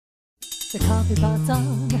The coffee pot's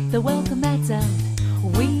on, the welcome mat's out.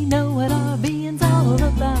 We know what our being's all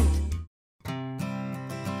about.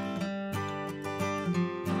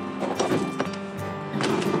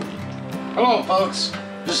 Hello folks,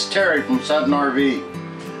 this is Terry from Sutton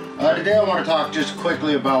RV. Today I want to talk just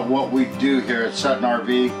quickly about what we do here at Sutton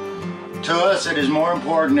RV. To us, it is more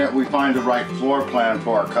important that we find the right floor plan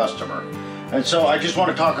for our customer. And so I just want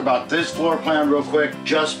to talk about this floor plan real quick,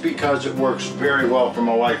 just because it works very well for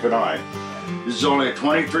my wife and I. This is only a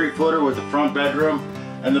 23-footer with the front bedroom,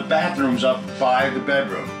 and the bathroom's up by the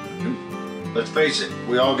bedroom. And let's face it,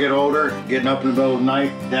 we all get older, getting up in the middle of the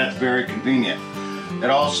night, that's very convenient. It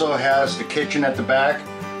also has the kitchen at the back,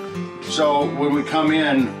 so when we come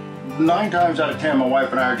in, 9 times out of 10 my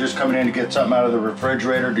wife and I are just coming in to get something out of the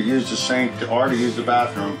refrigerator, to use the sink, or to use the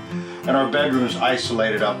bathroom, and our bedroom is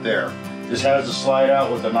isolated up there. This has a slide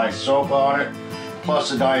out with a nice sofa on it,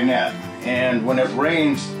 plus a dinette, and when it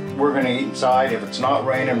rains we're going to eat inside. If it's not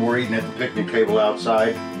raining, we're eating at the picnic table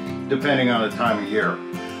outside, depending on the time of year.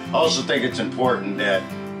 I also think it's important that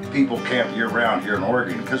people camp year-round here in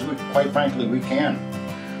Oregon, because quite frankly we can.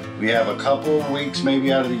 We have a couple of weeks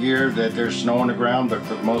maybe out of the year that there's snow on the ground, but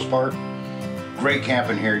for the most part, great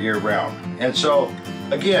camping here year-round. And so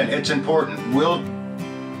again, it's important. We'll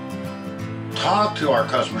talk to our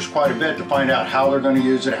customers quite a bit to find out how they're going to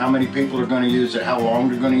use it, how many people are going to use it, how long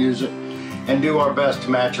they're going to use it, and do our best to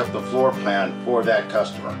match up the floor plan for that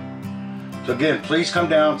customer. So again, please come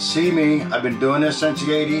down, see me. I've been doing this since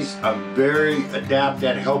the 80s. I'm very adept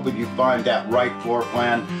at helping you find that right floor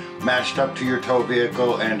plan matched up to your tow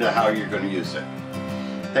vehicle and to how you're going to use it.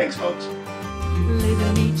 Thanks, folks.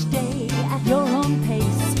 Living each day at your own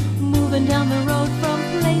pace, moving down the road from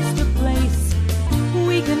place to place.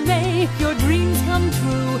 We can make your dreams come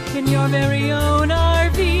true in your very own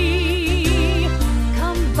RV.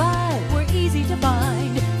 Come by, we're easy to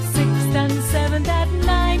find. 6th and 7th at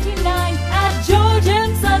 99 at George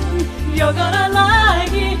and Sutton. You're gonna